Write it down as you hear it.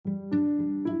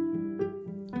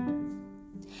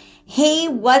Hey,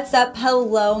 what's up?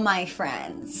 Hello, my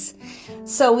friends.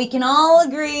 So we can all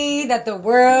agree that the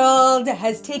world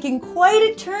has taken quite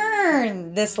a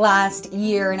turn this last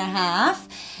year and a half.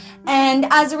 And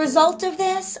as a result of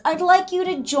this, I'd like you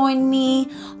to join me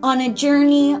on a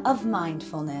journey of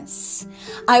mindfulness.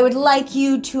 I would like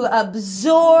you to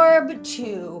absorb,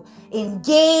 to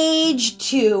engage,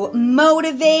 to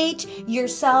motivate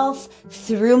yourself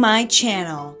through my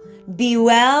channel. Be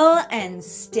well and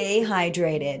stay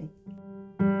hydrated.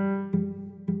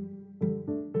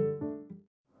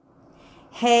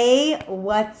 Hey,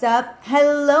 what's up?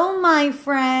 Hello, my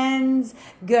friends.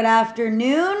 Good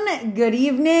afternoon, good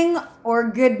evening, or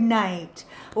good night.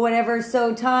 Whatever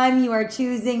time you are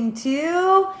choosing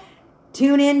to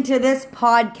tune into this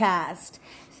podcast.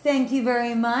 Thank you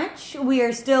very much. We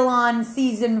are still on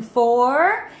season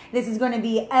 4. This is going to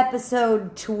be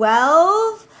episode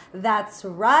 12. That's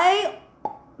right.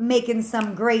 Making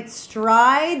some great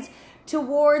strides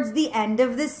towards the end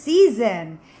of the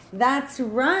season. That's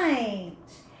right.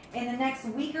 In the next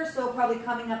week or so, probably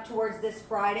coming up towards this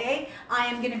Friday, I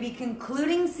am going to be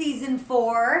concluding season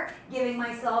 4, giving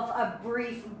myself a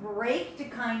brief break to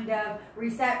kind of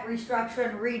reset, restructure,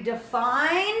 and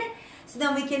redefine. So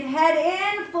then we can head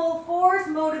in full force,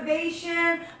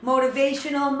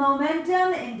 motivational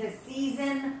momentum into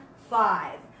season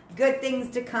 5. Good things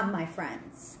to come, my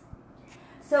friends.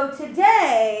 So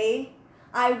today,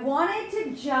 I wanted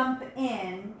to jump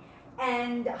in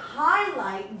and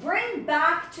bring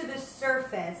back to the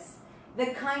surface the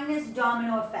kindness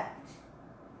domino effect.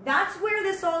 That's where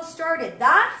this all started.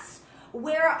 That's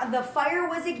where the fire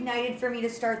was ignited for me to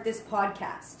start this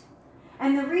podcast.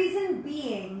 And the reason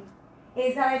being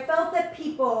is that I felt that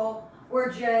people were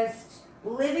just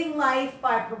living life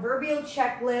by a proverbial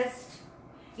checklist,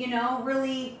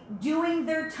 really doing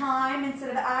their time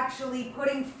instead of actually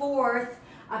putting forth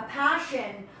a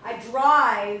passion, a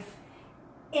drive,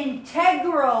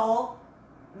 integral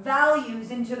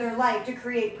values into their life to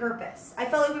create purpose. I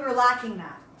felt like we were lacking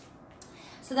that.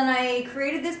 So then I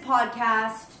created this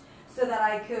podcast so that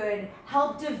I could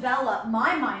help develop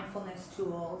my mindfulness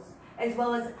tools as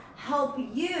well as help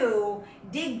you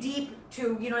dig deep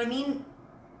to,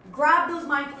 grab those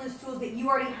mindfulness tools that you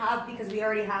already have because we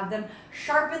already have them,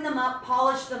 sharpen them up,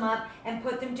 polish them up, and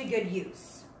put them to good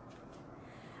use.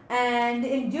 And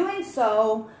in doing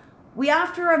so, we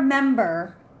have to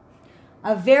remember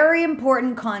a very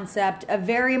important concept, a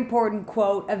very important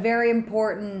quote, a very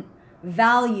important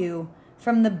value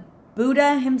from the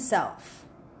Buddha himself.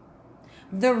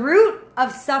 The root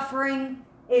of suffering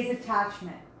is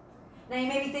attachment. Now you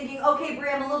may be thinking, okay, Brie,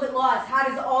 I'm a little bit lost. How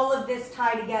does all of this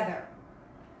tie together?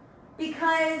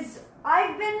 Because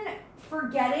I've been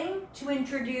forgetting to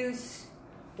introduce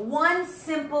one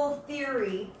simple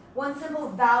theory, one simple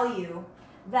value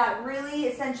that really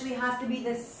essentially has to be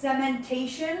the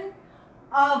cementation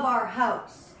of our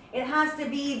house. It has to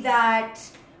be that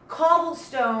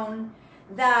cobblestone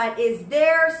that is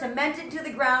there, cemented to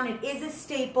the ground. It is a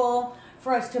staple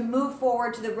for us to move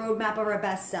forward to the roadmap of our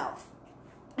best self.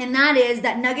 And that is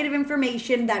that nugget of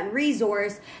information, that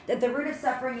resource, that the root of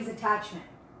suffering is attachment.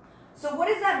 So what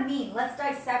does that mean? Let's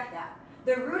dissect that.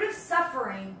 The root of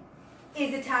suffering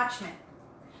is attachment.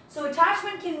 So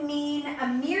attachment can mean can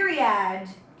have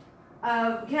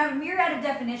a myriad of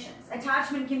definitions.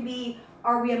 Attachment can be,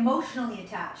 are we emotionally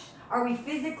attached? Are we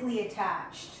physically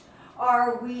attached?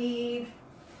 Are we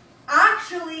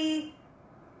actually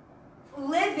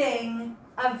living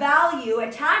a value,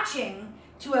 attaching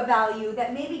to a value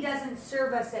that maybe doesn't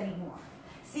serve us anymore?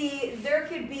 See, there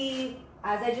could be,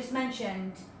 as I just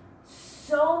mentioned,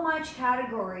 so much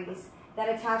categories that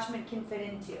attachment can fit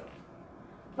into.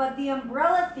 But the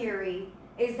umbrella theory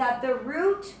is that the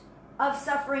root of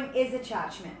suffering is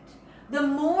attachment. The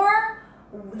more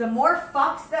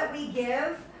fucks that we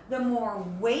give, the more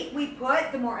weight we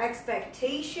put, the more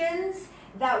expectations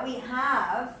that we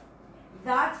have,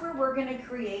 that's where we're going to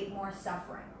create more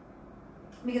suffering.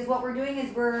 Because what we're doing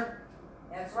is we're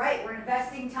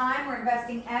investing time, we're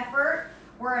investing effort,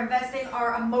 we're investing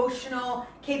our emotional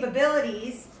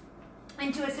capabilities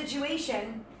into a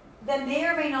situation that may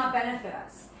or may not benefit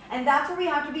us. And that's where we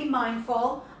have to be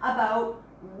mindful about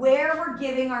where we're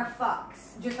giving our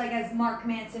fucks. Just like as Mark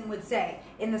Manson would say,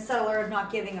 in The Subtle Art of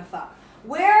Not Giving a Fuck.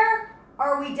 Where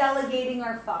are we delegating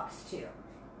our fucks to?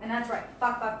 And that's right,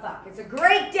 fuck, fuck, fuck. It's a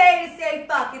great day to say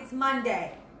fuck. It's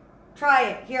Monday. Try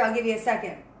it. Here, I'll give you a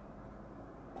second.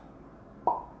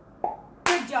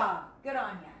 Good job. Good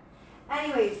on you.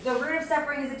 Anyways, the root of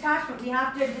suffering is attachment. We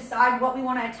have to decide what we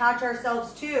want to attach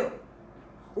ourselves to.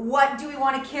 What do we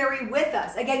want to carry with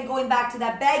us? Again, going back to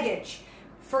that baggage.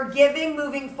 Forgiving,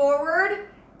 moving forward,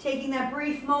 Taking that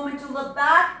brief moment to look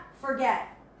back, forget.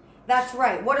 That's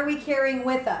right. What are we carrying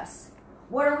with us?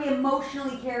 What are we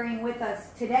emotionally carrying with us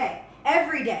today?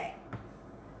 Every day.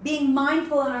 Being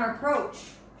mindful in our approach.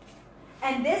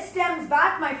 And this stems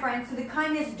back, my friends, to the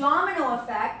kindness domino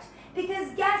effect,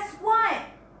 because guess what?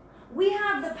 We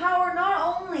have the power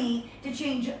not only to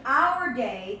change our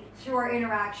day through our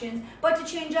interactions, but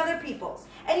to change other people's.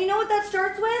 And you know what that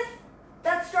starts with?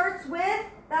 That starts with,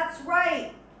 that's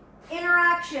right,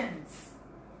 interactions.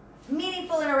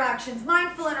 Meaningful interactions,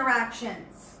 mindful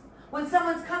interactions. When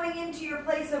someone's coming into your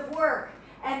place of work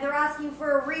and they're asking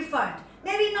for a refund,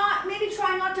 maybe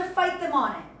try not to fight them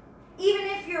on it, even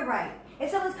if you're right. If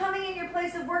someone's coming in your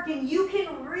place of work and you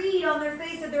can read on their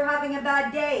face that they're having a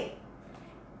bad day,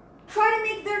 try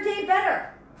to make their day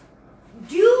better.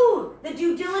 Do the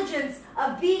due diligence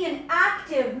of being an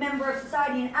active member of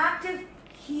society, an active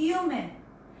human,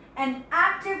 an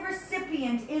active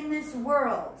recipient in this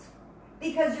world,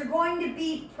 because you're going to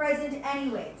be present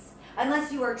anyways.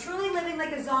 Unless you are truly living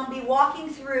like a zombie, walking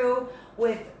through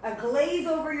with a glaze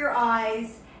over your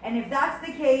eyes, and if that's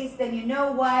the case, then you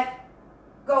know what?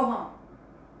 Go home.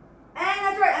 And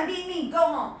that's right, I'm being mean, go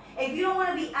home. If you don't want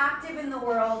to be active in the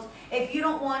world, if you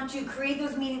don't want to create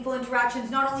those meaningful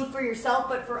interactions, not only for yourself,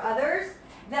 but for others,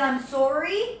 then I'm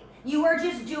sorry, you are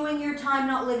just doing your time,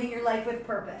 not living your life with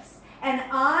purpose. And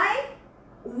I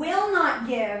will not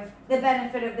give the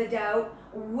benefit of the doubt,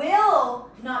 will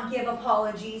not give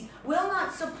apologies, will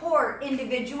not support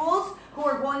individuals who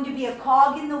are going to be a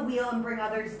cog in the wheel and bring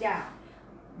others down.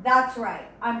 That's right,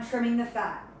 I'm trimming the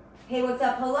fat. Hey, what's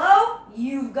up, hello?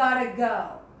 You've got to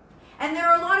go. And there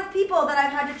are a lot of people that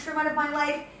I've had to trim out of my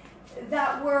life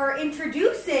that were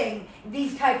introducing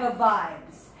these type of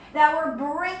vibes, that were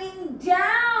bringing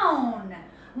down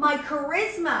my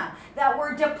charisma, that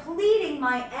were depleting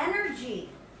my energy,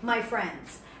 my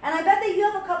friends. And I bet that you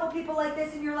have a couple people like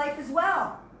this in your life as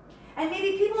well. And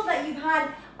maybe people that you've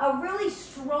had a really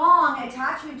strong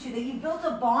attachment to, that you've built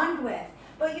a bond with.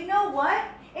 But you know what?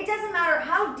 It doesn't matter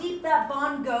how deep that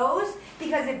bond goes,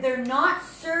 because if they're not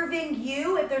serving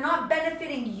you, if they're not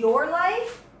benefiting your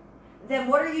life, then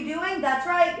what are you doing? That's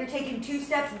right, you're taking 2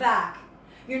 steps back.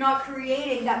 You're not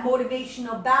creating that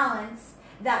motivational balance,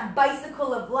 that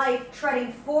bicycle of life,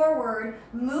 treading forward,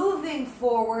 moving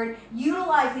forward,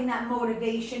 utilizing that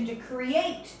motivation to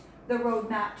create the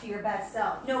roadmap to your best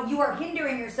self. No, you are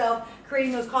hindering yourself,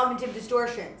 creating those cognitive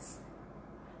distortions.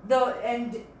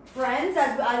 And friends,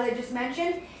 as I just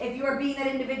mentioned, if you are being that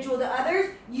individual to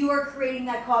others, you are creating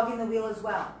that cog in the wheel as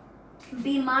well.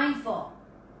 Be mindful.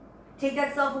 Take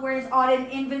that self-awareness audit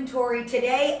and inventory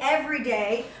today, every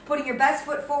day, putting your best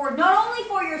foot forward, not only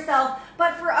for yourself,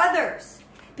 but for others.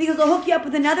 Because I'll hook you up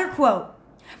with another quote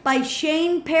by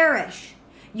Shane Parrish.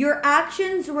 Your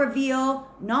actions reveal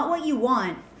not what you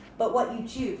want, but what you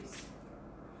choose.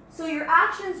 So your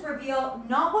actions reveal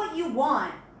not what you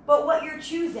want, but what you're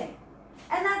choosing.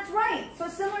 And that's right. So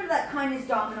similar to that kindness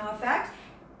domino effect,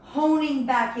 honing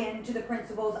back into the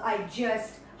principles I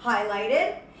just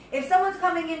highlighted. If someone's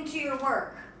coming into your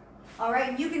work, all right,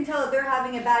 and you can tell that they're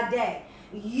having a bad day,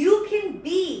 you can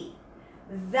be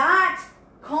that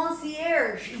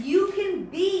concierge. You can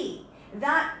be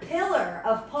that pillar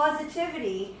of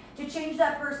positivity to change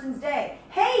that person's day.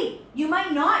 Hey, you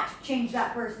might not change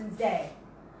that person's day,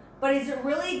 but is it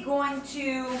really going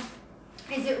to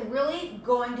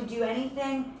do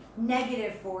anything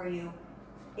negative for you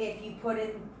if you put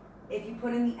in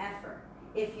the effort,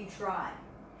 if you try?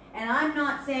 And I'm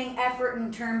not saying effort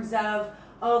in terms of,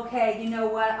 okay, you know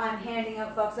what, I'm handing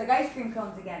out folks like ice cream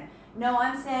cones again. No,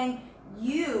 I'm saying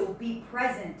you be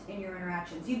present in your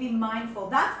interactions. You be mindful.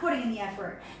 That's putting in the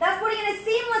effort. That's putting in a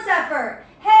seamless effort.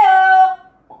 Hey-o!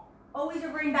 Always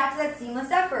reverting back to that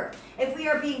seamless effort. If we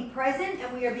are being present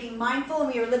and we are being mindful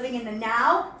and we are living in the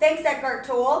now, thanks Eckhart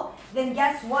Tolle, then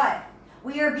guess what?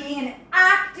 We are being an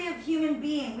active human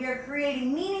being. We are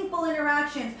creating meaningful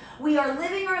interactions. We are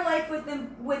living our life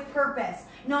with purpose,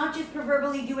 not just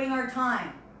proverbially doing our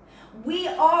time. We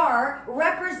are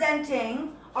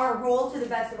representing our role to the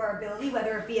best of our ability,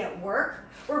 whether it be at work.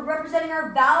 We're representing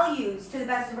our values to the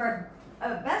best of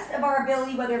our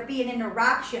ability, whether it be in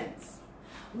interactions.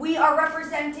 We are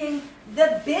representing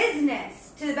the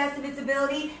business to the best of its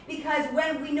ability, because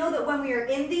when we know that when we are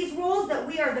in these roles that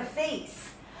we are the face.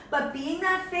 But being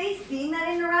that face, being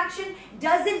that interaction,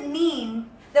 doesn't mean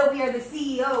that we are the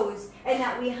CEOs and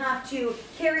that we have to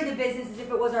carry the business as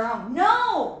if it was our own.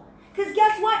 No! Because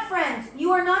guess what, friends?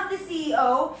 You are not the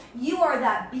CEO. You are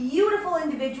that beautiful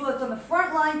individual that's on the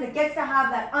front lines that gets to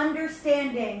have that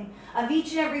understanding of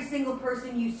each and every single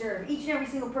person you serve, each and every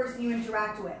single person you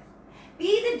interact with.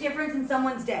 Be the difference in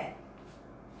someone's day.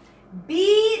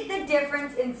 Be the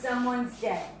difference in someone's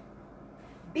day.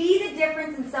 Be the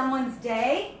difference in someone's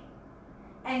day,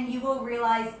 and you will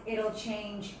realize it'll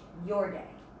change your day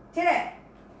today.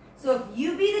 So if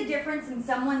you be the difference in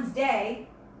someone's day,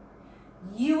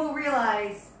 you will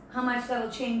realize how much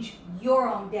that'll change your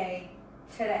own day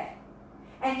today.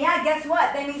 And yeah, guess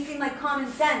what? That may seem like common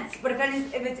sense, but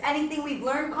if it's anything we've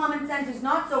learned, common sense is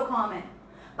not so common.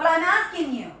 But I'm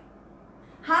asking you,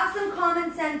 have some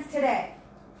common sense today.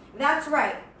 That's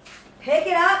right. Pick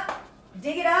it up,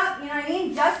 dig it up, you know what I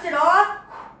mean? Dust it off.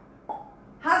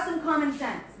 Have some common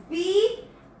sense. Be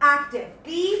active.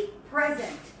 Be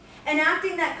present.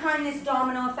 Enacting that kindness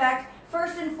domino effect,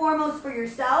 first and foremost for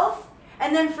yourself,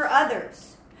 and then for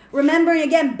others. Remembering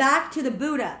again, back to the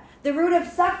Buddha. The root of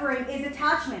suffering is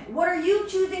attachment. What are you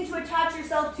choosing to attach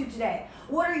yourself to today?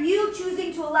 What are you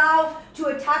choosing to allow to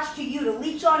attach to you, to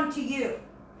leech on to you?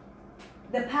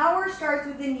 The power starts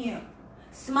within you.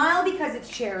 Smile because it's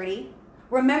charity.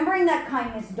 Remembering that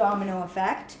kindness domino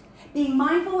effect. Being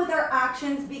mindful with our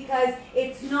actions because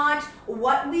it's not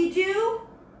what we do,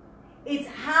 it's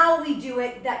how we do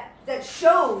it that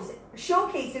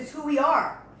showcases who we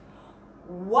are.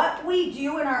 What we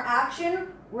do in our action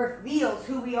reveals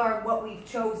who we are and what we've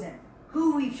chosen,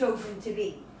 who we've chosen to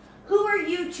be. Who are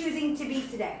you choosing to be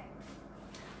today?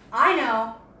 I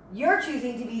know you're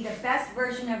choosing to be the best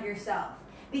version of yourself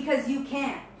because you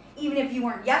can. Even if you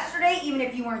weren't yesterday, even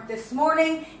if you weren't this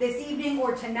morning, this evening,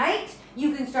 or tonight,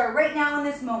 you can start right now in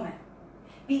this moment.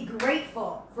 Be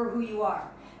grateful for who you are.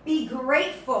 Be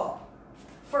grateful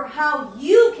for how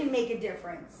you can make a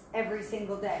difference every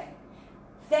single day.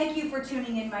 Thank you for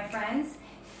tuning in, my friends.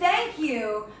 Thank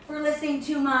you for listening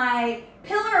to my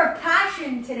pillar of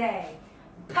passion today.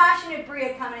 Passionate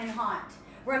Bria coming in hot.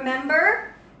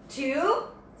 Remember to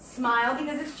smile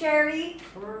because it's charity.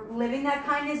 Living that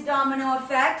kindness domino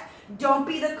effect. Don't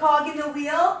be the cog in the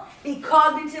wheel. Be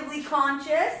cognitively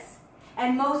conscious.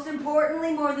 And most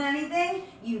importantly, more than anything,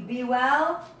 you be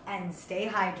well and stay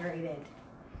hydrated.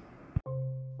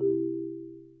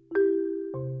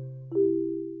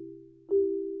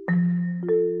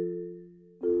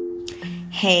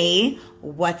 Hey,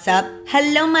 what's up?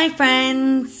 Hello, my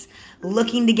friends.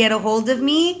 Looking to get a hold of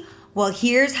me? Well,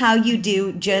 here's how you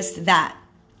do just that.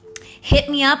 Hit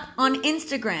me up on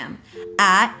Instagram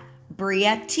at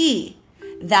Bria T.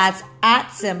 That's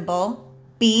at symbol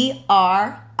BRIATEE.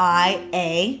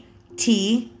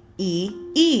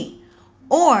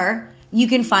 Or you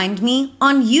can find me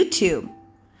on YouTube.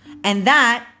 And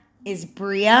that is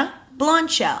Bria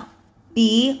Blonshell.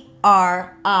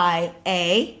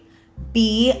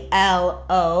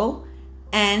 BRIABLONDESHELL.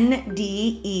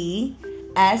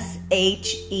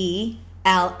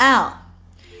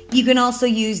 You can also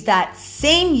use that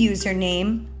same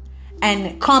username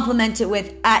and complement it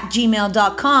with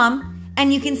 @gmail.com,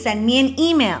 and you can send me an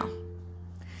email.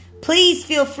 Please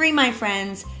feel free, my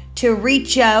friends, to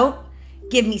reach out,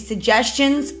 give me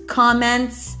suggestions,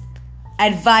 comments,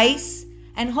 advice,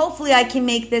 and hopefully I can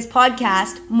make this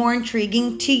podcast more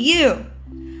intriguing to you,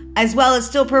 as well as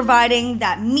still providing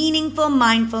that meaningful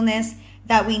mindfulness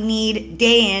that we need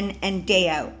day in and day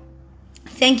out.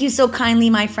 Thank you so kindly,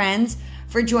 my friends,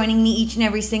 for joining me each and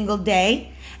every single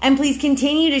day. And please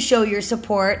continue to show your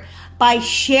support by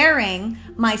sharing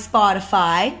my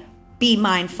Spotify, Be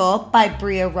Mindful by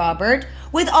Bria Robert,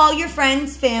 with all your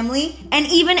friends, family, and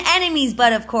even enemies,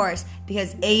 but of course,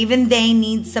 because even they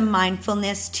need some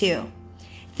mindfulness too.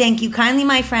 Thank you kindly,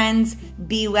 my friends.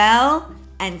 Be well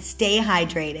and stay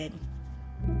hydrated.